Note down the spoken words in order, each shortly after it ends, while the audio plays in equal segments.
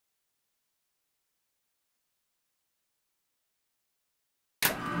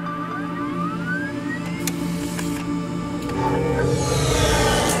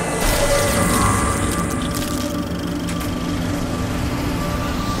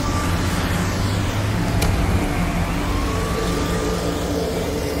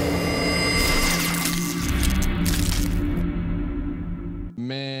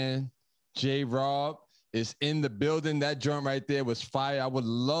J. Rob is in the building. That joint right there was fire. I would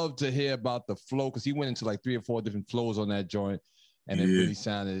love to hear about the flow because he went into like 3 or 4 different flows on that joint. And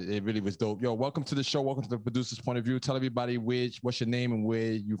it really was dope. Yo, welcome to the show. Welcome to the Producer's Point of View. Tell everybody what's your name and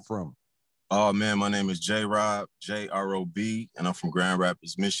where you from. Oh, man, my name is J. Rob, J-R-O-B, and I'm from Grand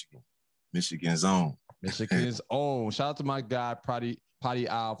Rapids, Michigan. Michigan's own. Michigan's own. Shout out to my guy, Potty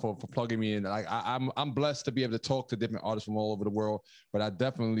Al, for plugging me in. Like I'm blessed to be able to talk to different artists from all over the world, but I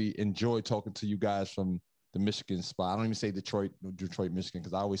definitely enjoy talking to you guys from the Michigan spot. I don't even say Detroit, Michigan,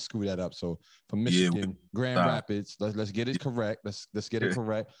 because I always screw that up. So from Michigan, Grand Rapids, let's get it correct. Let's get it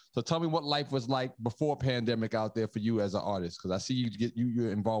correct. So tell me what life was like before pandemic out there for you as an artist, because I see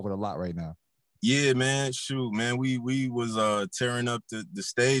you're involved with a lot right now. Yeah, man. Shoot, man. We was tearing up the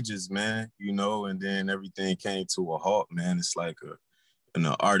stages, man. You know, and then everything came to a halt, man. It's like an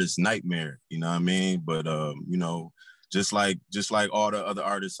artist's nightmare. You know what I mean? But you know, just like all the other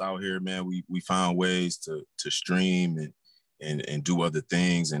artists out here, man, we found ways to stream and do other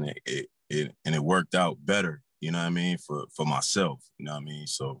things, and it worked out better. You know what I mean? For myself. You know what I mean?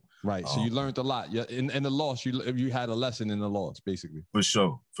 So. Right. So you learned a lot. Yeah. In the loss, you had a lesson in the loss, basically. For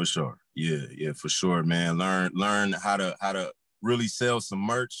sure. Yeah, for sure, man. Learn how to really sell some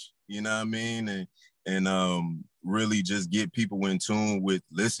merch, you know what I mean? And really just get people in tune with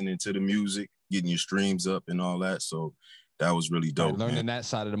listening to the music, getting your streams up and all that. So that was really dope. Right, learning that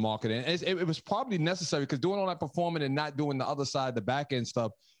side of the marketing. It was probably necessary because doing all that performing and not doing the other side, the back end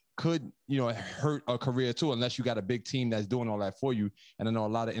stuff, could, hurt a career too, unless you got a big team that's doing all that for you. And I know a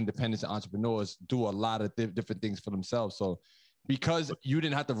lot of independents and entrepreneurs do a lot of different things for themselves. So because you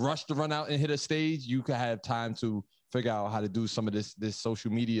didn't have to rush to run out and hit a stage, you could have time to figure out how to do some of this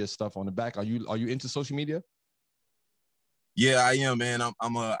social media stuff on the back. Are you into social media? Yeah, I am, man.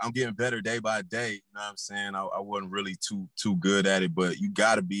 I'm getting better day by day. You know what I'm saying? I wasn't really too good at it, but you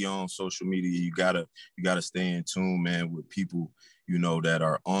gotta be on social media. You gotta stay in tune, man, with people, that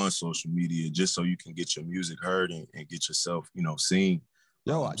are on social media, just so you can get your music heard and get yourself, seen.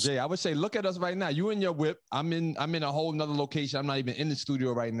 Yo, Jay, I would say, look at us right now. You in your whip. I'm in a whole nother location. I'm not even in the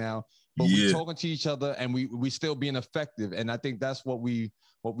studio right now, but we talking to each other and we still being effective. And I think that's what we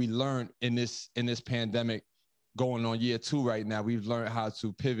learned in this pandemic going on year 2 right now. We've learned how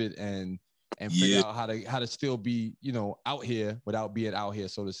to pivot and figure out how to still be, out here without being out here,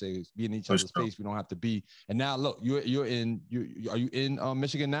 so to say, be in each other's face. We don't have to be. And now look, are you in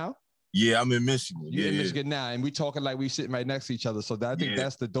Michigan now? Yeah, I'm in Michigan. You're in Michigan now, and we talking like we sitting right next to each other. So I think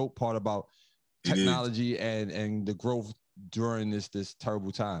that's the dope part about technology and the growth during this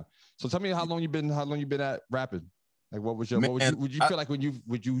terrible time. So tell me how long you been at rapping? Like what was your would you feel like when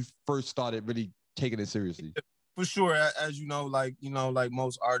you first started really taking it seriously? For sure, as you know, like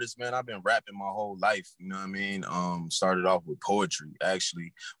most artists, man, I've been rapping my whole life. You know what I mean? Started off with poetry,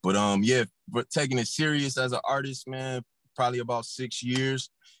 actually, but but taking it serious as an artist, man, probably about 6 years.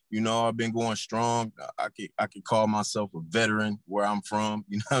 I've been going strong. I could call myself a veteran where I'm from.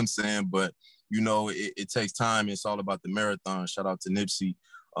 You know what I'm saying? But it takes time. It's all about the marathon. Shout out to Nipsey,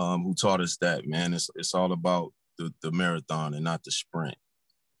 who taught us that, man. It's all about the marathon and not the sprint.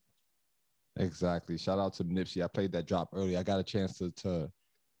 Exactly. Shout out to Nipsey. I played that drop earlier. I got a chance to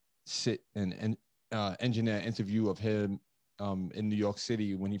sit and engineer an interview of him in New York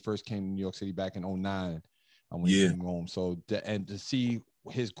City when he first came to New York City back in 2009 when he came home. So to see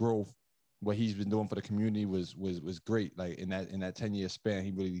his growth, what he's been doing for the community was great. Like in that 10-year span,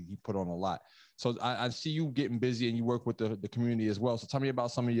 he put on a lot. So I see you getting busy and you work with the community as well. So tell me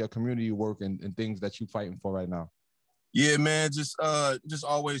about some of your community work and things that you're fighting for right now. Yeah, man, just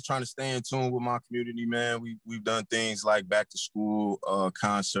always trying to stay in tune with my community, man. We've done things like back to school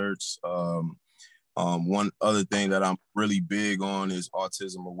concerts. One other thing that I'm really big on is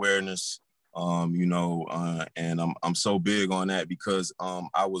autism awareness. And I'm so big on that because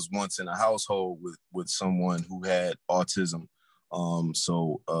I was once in a household with someone who had autism.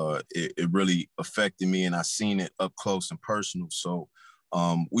 So it really affected me, and I seen it up close and personal. So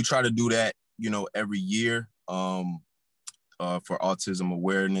we try to do that, every year. For autism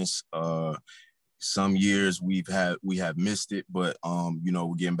awareness. Some years we have missed it, but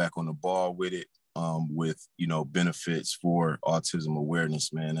we're getting back on the ball with it, with benefits for autism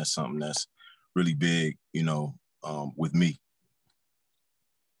awareness, man. That's something that's really big, with me.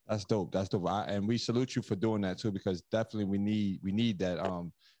 That's dope. And we salute you for doing that too, because definitely we need that.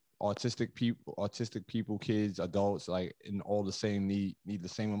 Autistic people, kids, adults, like in all the same need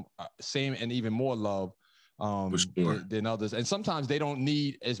the same and even more love than others. And sometimes they don't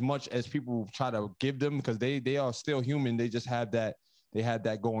need as much as people try to give them because they are still human. They just have that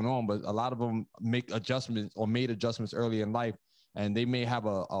going on. But a lot of them make adjustments or made adjustments early in life and they may have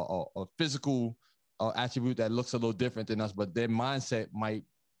a physical attribute that looks a little different than us, but their mindset might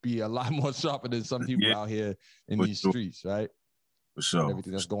be a lot more sharper than some people out here in these streets, right? For sure.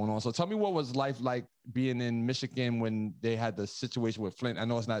 Everything that's going on. So tell me, what was life like being in Michigan when they had the situation with Flint? I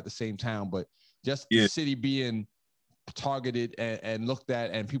know it's not the same town, but just the city being targeted and looked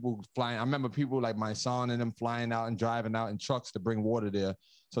at, and people flying. I remember people like my son and them flying out and driving out in trucks to bring water there.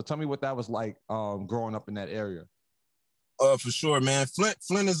 So tell me what that was like growing up in that area. For sure, man.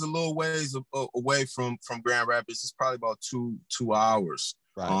 Flint is a little ways away from Grand Rapids. It's probably about two hours.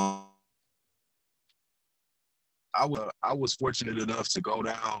 Right. I was fortunate enough to go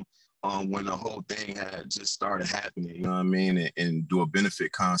down when the whole thing had just started happening, you know what I mean, and do a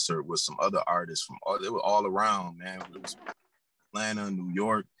benefit concert with some other artists they were all around, man. It was Atlanta, New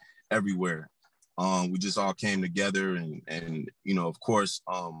York, everywhere. We just all came together, and you know, of course,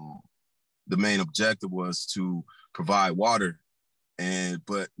 the main objective was to provide water.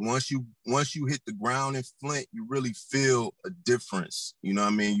 But once you hit the ground in Flint, you really feel a difference. You know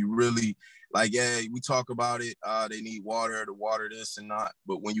what I mean? You really, like, yeah, we talk about it. They need water, the water, this and not.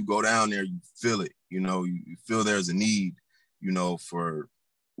 But when you go down there, you feel it. You know, you feel there's a need, you know, for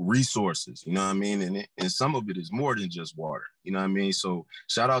resources. You know what I mean? And some of it is more than just water. You know what I mean? So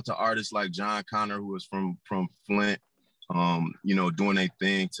shout out to artists like John Connor, who is from Flint, you know, doing their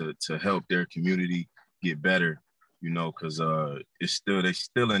thing to help their community get better. You know, because they're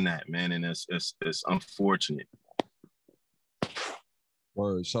still in that, man, and it's unfortunate.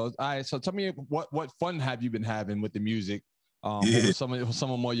 Word. So, all right. So, tell me what fun have you been having with the music? What was some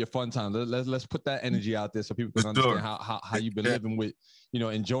of more of your fun time? Let's put that energy out there so people can understand how you've been living with, you know,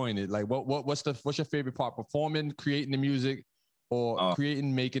 enjoying it. Like, what's your favorite part? Performing, creating the music, or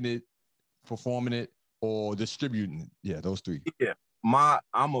creating, making it, performing it, or distributing it? Yeah, those three. Yeah.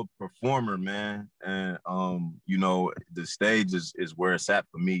 I'm a performer, man, and you know, the stage is where it's at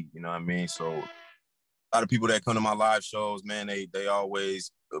for me. You know what I mean? So a lot of people that come to my live shows, man, they always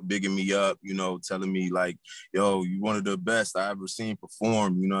bigging me up, you know, telling me like, yo, you one of the best I ever seen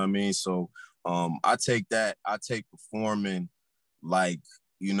perform. You know what I mean? So I take performing like,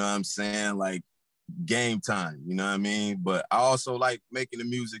 you know what I'm saying, like game time. You know what I mean? But I also like making the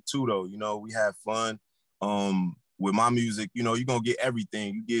music too, though. You know, we have fun. With my music, you know, you're gonna get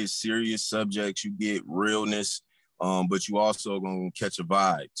everything. You get serious subjects, you get realness, but you also gonna catch a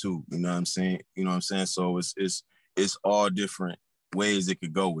vibe too. You know what I'm saying? So it's all different ways it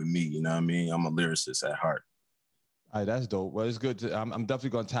could go with me. You know what I mean? I'm a lyricist at heart. All right, that's dope. Well, it's good to. I'm definitely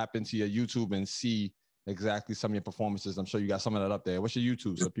gonna tap into your YouTube and see exactly some of your performances. I'm sure you got some of that up there. What's your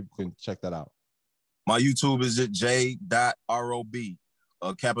YouTube so people can check that out? My YouTube is at j.rob,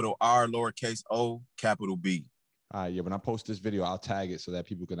 capital R, lowercase o, capital B. All right, yeah. When I post this video, I'll tag it so that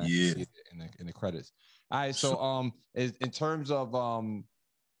people can actually see it in the credits. All right, so in terms of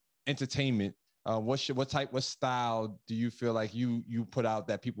entertainment, what style do you feel like you put out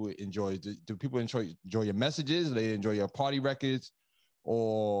that people enjoy? Do people enjoy your messages? Do they enjoy your party records,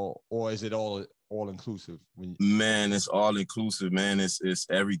 or is it all inclusive? Man, it's all inclusive, man. It's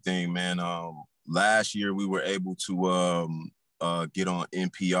everything, man. Last year we were able to get on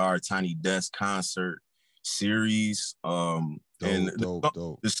NPR Tiny Desk concert series. And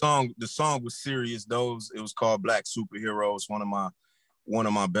the song was serious. It was called Black Superheroes. One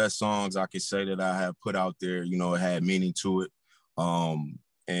of my best songs I could say that I have put out there. You know, it had meaning to it.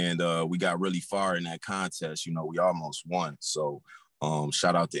 And we got really far in that contest. You know, we almost won. So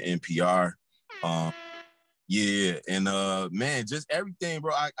shout out to NPR. Yeah, and man, just everything,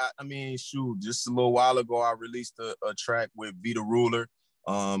 bro. I mean, shoot, just a little while ago, I released a track with Vita Ruler.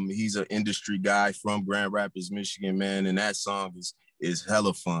 He's an industry guy from Grand Rapids, Michigan, man, and that song is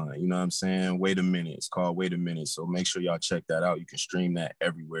hella fun. You know what I'm saying? Wait a minute. It's called Wait a Minute. So make sure y'all check that out. You can stream that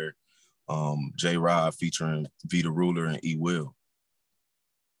everywhere. J-Rod featuring Vita Ruler and E Will.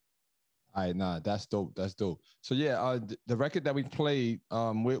 All right, nah, that's dope. That's dope. So yeah, the record that we played,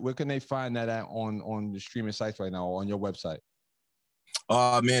 where can they find that at on the streaming sites right now, or on your website?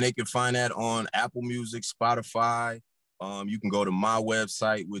 Man, they can find that on Apple Music, Spotify. You can go to my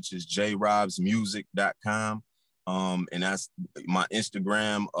website, which is jrobsmusic.com. And that's my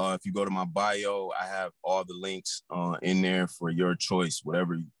Instagram. If you go to my bio, I have all the links in there for your choice.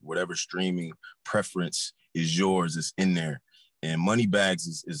 Whatever streaming preference is yours, is in there. And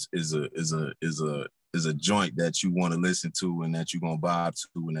Moneybags is a joint that you want to listen to and that you're gonna vibe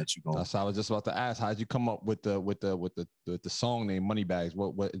to and that you're gonna. That's what I was just about to ask. How'd you come up with the song name Moneybags?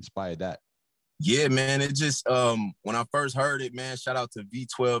 What inspired that? Yeah, man. It just when I first heard it, man, shout out to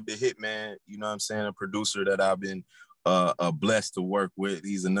V12 the Hitman, you know what I'm saying, a producer that I've been blessed to work with.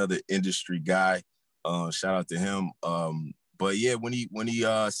 He's another industry guy. Shout out to him. But yeah, when he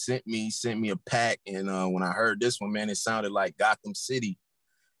sent me a pack, and when I heard this one, man, it sounded like Gotham City.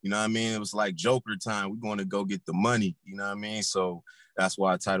 You know what I mean? It was like Joker time. We're going to go get the money. You know what I mean? So that's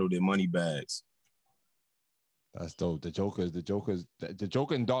why I titled it Money Bags. That's dope. The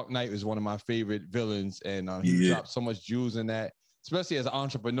Joker in Dark Knight is one of my favorite villains, and he dropped so much jewels in that. Especially as an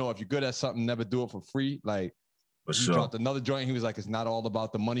entrepreneur, if you're good at something, never do it for free. Like he dropped another joint. He was like, it's not all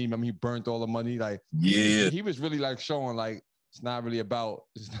about the money. Remember, he burnt all the money. Like he was really like showing like it's not really about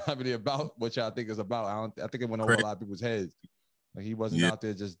what y'all think it's about. I think it went over a lot of people's heads. Like he wasn't out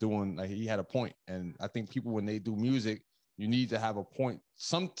there just doing, like he had a point. And I think people, when they do music, you need to have a point,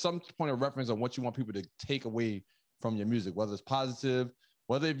 some point of reference on what you want people to take away from your music, whether it's positive,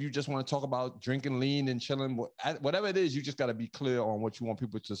 whether if you just want to talk about drinking lean and chilling, whatever it is, you just got to be clear on what you want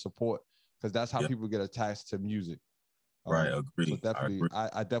people to support, because that's how people get attached to music. Right, agree. So definitely,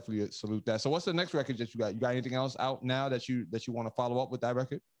 I definitely salute that. So what's the next record that you got? You got anything else out now that you want to follow up with that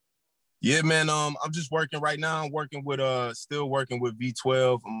record? Yeah, man. I'm just working right now. I'm working with still working with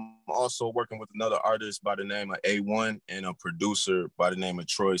V12. I'm also working with another artist by the name of A1 and a producer by the name of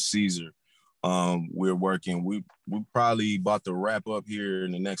Troy Caesar. We're working. We probably about to wrap up here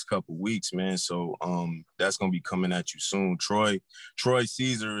in the next couple weeks, man. So that's gonna be coming at you soon. Troy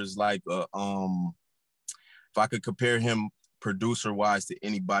Caesar is like if I could compare him producer wise to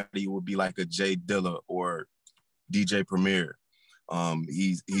anybody, it would be like a Jay Dilla or DJ Premier.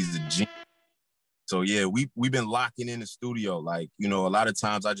 He's a genius. So yeah, we've been locking in the studio. Like, you know, a lot of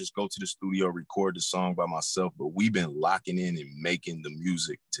times I just go to the studio, record the song by myself, but we've been locking in and making the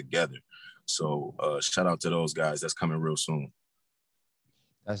music together. So shout out to those guys. That's coming real soon.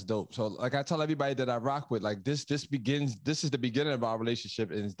 That's dope. So like I tell everybody that I rock with, like this is the beginning of our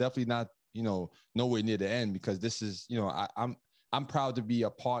relationship, and it's definitely not, you know, nowhere near the end, because this is, you know, I'm proud to be a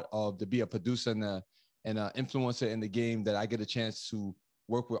part of, to be a producer and an influencer in the game, that I get a chance to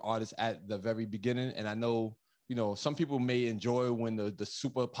work with artists at the very beginning. And I know, you know, some people may enjoy when the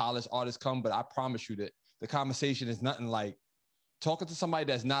super polished artists come, but I promise you that the conversation is nothing like talking to somebody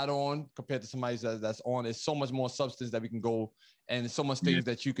that's not on compared to somebody that's on. There's so much more substance that we can go, and so much things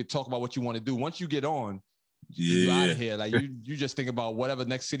that you could talk about what you want to do. Once you get on, you're out of here. Like you just think about whatever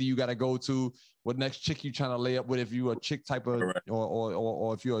next city you got to go to, what next chick you trying to lay up with, if you're a chick type of,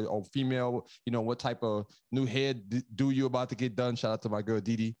 or if you're a female, you know, what type of new hair do you about to get done. Shout out to my girl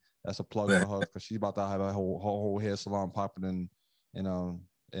Didi. That's a plug for her, because she's about to have a whole hair salon popping in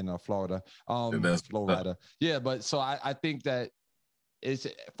Florida. Florida. Yeah, but so I think that it's,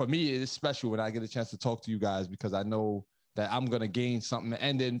 for me, it's special when I get a chance to talk to you guys, because I know that I'm gonna gain something.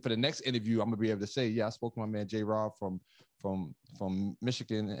 And then for the next interview, I'm gonna be able to say, yeah, I spoke to my man J Rob from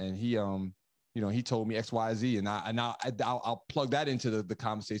Michigan, and he you know, he told me XYZ, and I'll plug that into the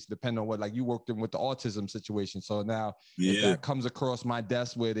conversation, depending on what, like you worked in with the autism situation. So now if that comes across my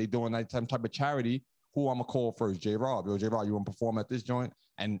desk where they doing that type of charity, who I'm gonna call first? J Rob. Yo, J Rob, you wanna perform at this joint?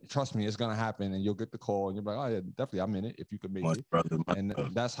 And trust me, it's gonna happen, and you'll get the call, and you're like, oh yeah, definitely, I'm in it if you could make it. And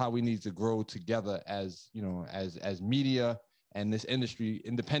that's how we need to grow together, as you know, as media and this industry,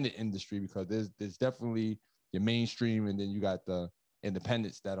 independent industry, because there's definitely your mainstream, and then you got the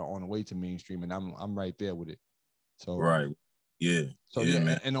independents that are on the way to mainstream, and I'm right there with it. So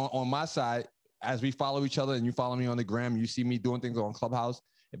man. And on my side, as we follow each other, and you follow me on the gram, you see me doing things on Clubhouse.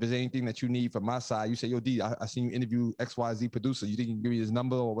 If there's anything that you need from my side, you say, yo, D, I seen you interview XYZ producer. You think you can give me his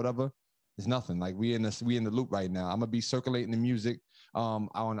number or whatever? It's nothing. Like we in the loop right now. I'm gonna be circulating the music. On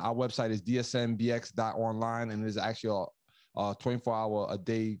our website is dsmbx.online, and there's actually a 24-hour a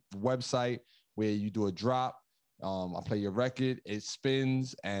day website where you do a drop. I play your record, it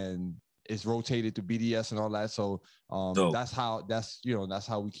spins, and it's rotated to BDS and all that. So that's how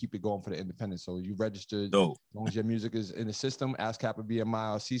we keep it going for the independent. So you registered, as long as your music is in the system, ASCAP or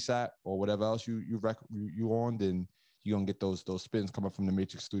BMI or CSAT or whatever else you on, then you're gonna get those spins coming from the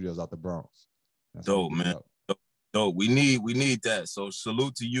Matrix Studios out the Bronx. That's dope, man. Dope. We need that. So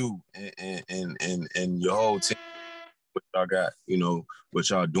salute to you and your whole team. What y'all got, you know, what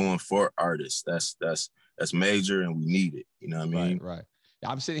y'all doing for artists. That's major, and we need it. You know what I mean? Right.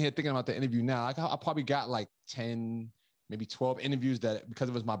 I'm sitting here thinking about the interview now. I probably got like 10, maybe 12 interviews that, because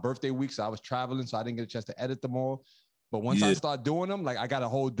it was my birthday week, so I was traveling, so I didn't get a chance to edit them all. But once I start doing them, like I got a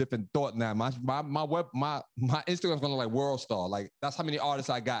whole different thought now. My Instagram's gonna look like World Star. Like that's how many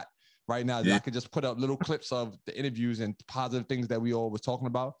artists I got right now that I could just put up little clips of the interviews and positive things that we all was talking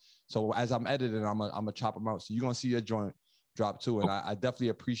about. So as I'm editing, I'm gonna chop them out. So you're gonna see a joint drop too. And I definitely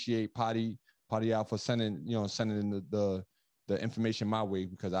appreciate Potty out for sending in the information my way,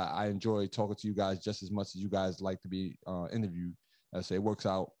 because I enjoy talking to you guys just as much as you guys like to be interviewed. I say it works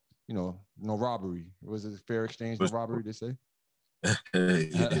out, you know, no robbery. Was it fair exchange, no robbery, they say?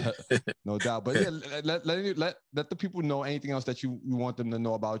 No doubt. But yeah, let the people know anything else that you want them to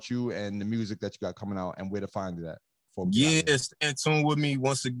know about you and the music that you got coming out and where to find it at. Yeah, stay in tune with me.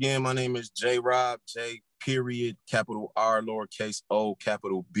 Once again, my name is J Rob, J period, capital R, lowercase O,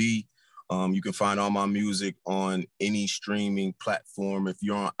 capital B. You can find all my music on any streaming platform. If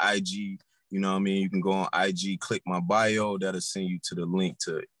you're on IG, you know what I mean, you can go on IG, click my bio. That'll send you to the link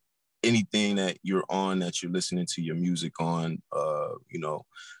to anything that you're on that you're listening to your music on, you know.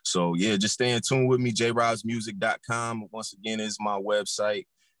 So yeah, just stay in tune with me. jrobsmusic.com once again is my website.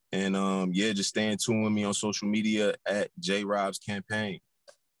 And yeah, just stay in tune with me on social media at jrobscampaign.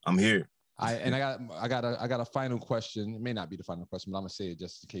 I'm here. I got a final question. It may not be the final question, but I'm gonna say it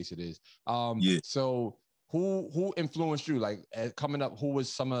just in case it is. Yeah. So who influenced you? Like coming up, who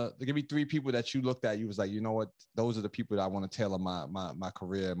was give me 3 people that you looked at, you was like, you know what, those are the people that I want to tailor my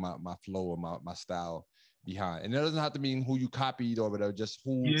career, my flow, or my style behind. And it doesn't have to mean who you copied or whatever, just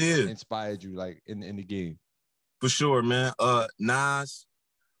who inspired you, like in the game. For sure, man. Nas,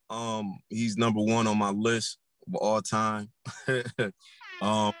 he's number 1 on my list of all time.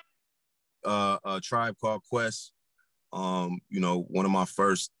 Tribe Called Quest. You know, one of my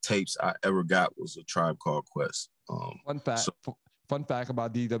first tapes I ever got was a Tribe Called Quest. Fun fact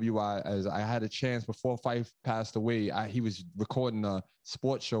about DWI, as I had a chance before Fife passed away, he was recording a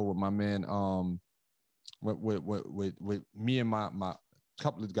sports show with my man, with me and my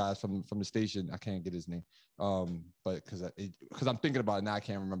couple of guys from the station. I can't get his name, but because I'm thinking about it now, I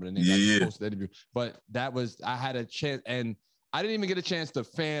can't remember the name. I just posted the interview, but I had a chance, and I didn't even get a chance to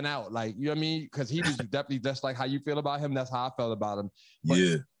fan out, like, you know what I mean? Because he was definitely just like how you feel about him. That's how I felt about him. But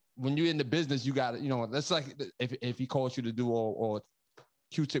when you're in the business, you got to, you know, that's like if he calls you to do or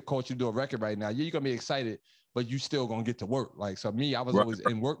Q-Tip calls you to do a record right now, you're gonna be excited, but you still gonna get to work. Like, so me, I was always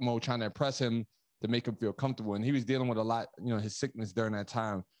in work mode trying to impress him to make him feel comfortable, and he was dealing with a lot, you know, his sickness during that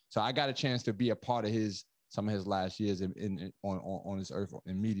time. So I got a chance to be a part of some of his last years on this earth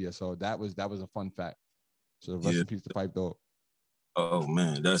in media. So that was a fun fact. So rest in peace to Fife Dog. Oh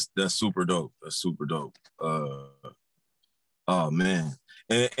man, that's super dope. That's super dope. Oh man,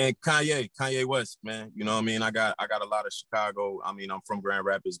 and Kanye West, man. You know what I mean? I got a lot of Chicago. I mean, I'm from Grand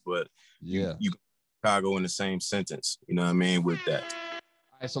Rapids, but you Chicago in the same sentence. You know what I mean with that.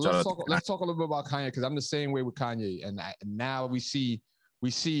 All right, so let's talk a little bit about Kanye, because I'm the same way with Kanye, and now we see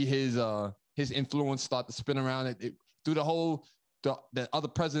his influence start to spin around through the other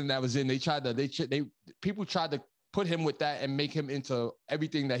president that was in. People tried to put him with that and make him into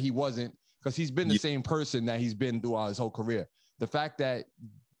everything that he wasn't, because he's been the same person that he's been throughout his whole career. The fact that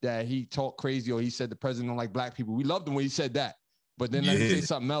he talked crazy, or he said the president don't like black people, we loved him when he said that. But then let him say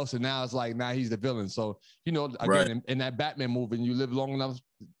something else, and now it's like, now he's the villain. So, you know, again, in that Batman movie, you live long enough,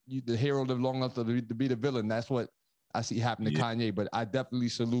 the hero live long enough to be the villain. That's what I see happen to Kanye. But I definitely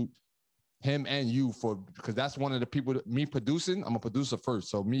salute him and you because that's one of the people me producing. I'm a producer first,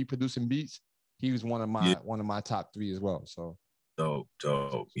 so me producing beats. He was one of my top 3 as well. So dope.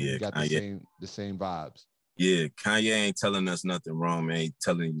 So yeah, got the same vibes. Yeah, Kanye ain't telling us nothing wrong, man. He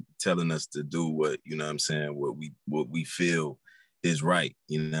telling us to do what, you know what I'm saying, what we feel is right.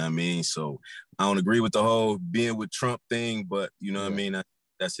 You know what I mean? So I don't agree with the whole being with Trump thing, but you know what I mean?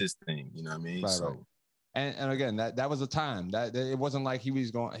 That's his thing. You know what I mean? Right. And again, that was a time that it wasn't like he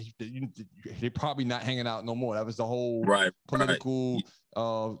was going. They probably not hanging out no more. That was the whole political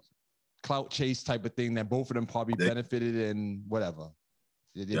clout chase type of thing that both of them probably benefited and whatever.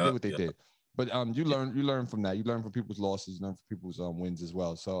 They did what they did. But you learn from that. You learn from people's losses, you learn from people's wins as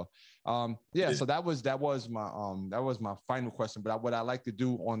well. So so that was my final question. But what I like to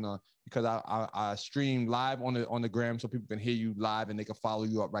do because I stream live on the gram, so people can hear you live and they can follow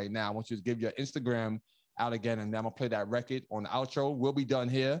you up right now. I want you to give your Instagram out again, and then I'm gonna play that record on the outro. We'll be done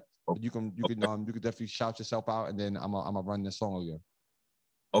here. But you can definitely shout yourself out, and then I'm gonna run this song again.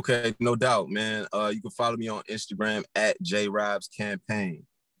 Okay, no doubt, man. You can follow me on Instagram at jrobscampaign.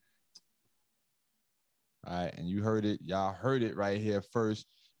 All right, and you heard it. Y'all heard it right here first.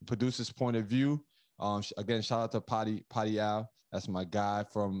 The producer's point of view. Again, shout out to Potty Al. That's my guy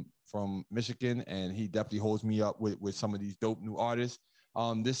from Michigan, and he definitely holds me up with some of these dope new artists.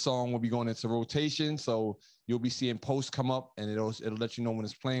 This song will be going into rotation, so you'll be seeing posts come up, and it'll let you know when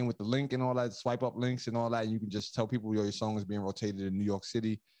it's playing with the link and all that, swipe up links and all that. And you can just tell people your song is being rotated in New York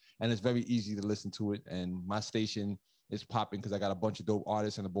City, and it's very easy to listen to it. And my station is popping because I got a bunch of dope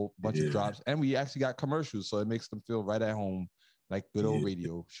artists and a bunch of drops, and we actually got commercials, so it makes them feel right at home, like good old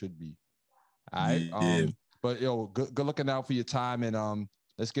radio should be. All right. But yo, good looking out for your time, and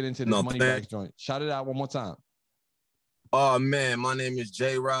let's get into this money bags joint. Shout it out one more time. Oh man, my name is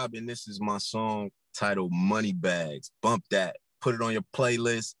J Rob, and this is my song titled Money Bags. Bump that. put it on your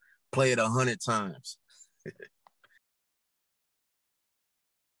playlist, play it 100 times.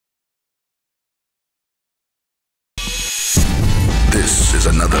 This is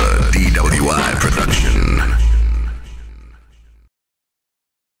another DWI production.